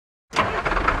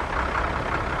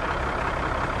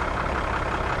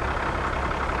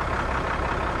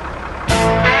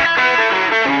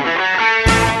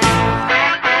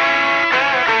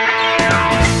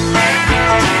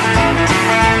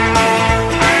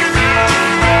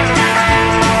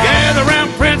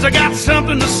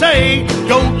something to say.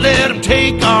 Don't let them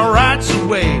take our rights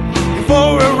away.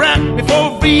 Before Iraq,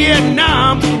 before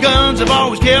Vietnam, guns have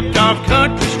always kept our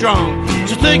country strong.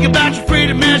 So think about your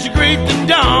freedom as you greet the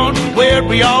dawn. Where'd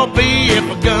we all be if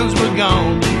our guns were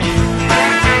gone?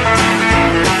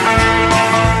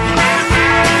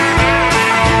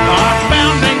 Our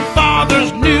founding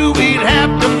fathers knew we'd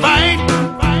have to fight.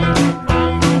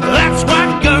 That's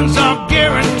why guns are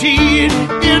guaranteed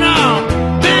in our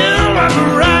Bill of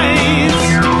Rights.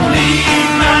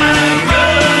 Leave my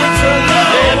guns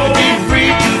alone. Let me be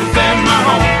free to defend my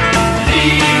home.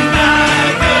 Leave my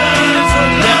guns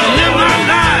alone. Let me live my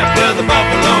life where the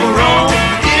buffalo roam.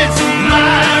 It's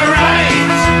my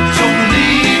rights, so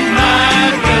leave my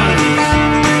guns.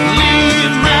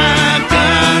 Leave my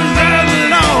guns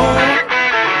alone.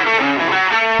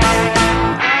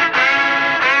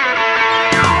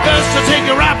 First they'll take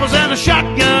the rifles and the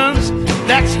shotguns.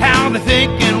 That's how they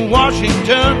think in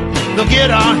Washington. They'll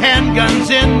get our handguns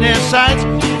in their sights.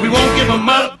 We won't give them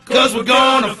up, cause we're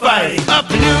gonna fight. Up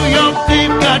in New York,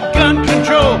 they've got gun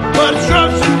control, but it's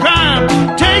drugs and crime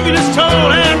taking its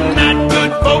toll. And that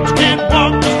good folks can't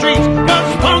walk the streets,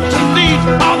 cause punks and thieves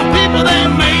are the people they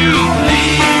made.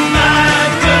 Leave my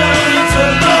guns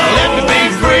alone. Let me be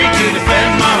free to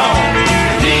defend my home.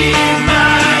 Leave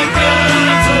my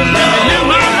guns alone. Let me live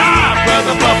my life where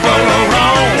the buffalo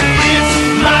roam. It's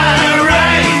my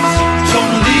rights, so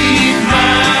leave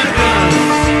my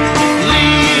guns.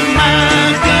 Leave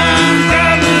my guns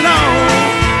alone.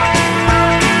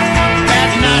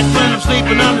 At night when I'm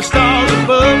sleeping under stars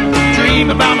above, dream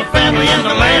about my family and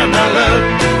the land I love.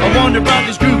 I wonder about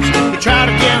these groups that try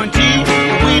to guarantee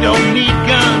that we don't need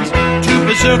guns to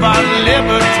preserve our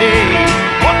liberty.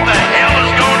 What the hell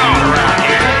is going on around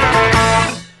here?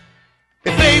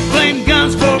 If they blame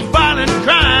guns for violent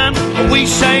crime, we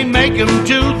say make them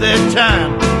do their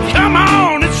time. Come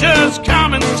on, it's just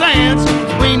common sense.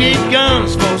 We need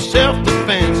guns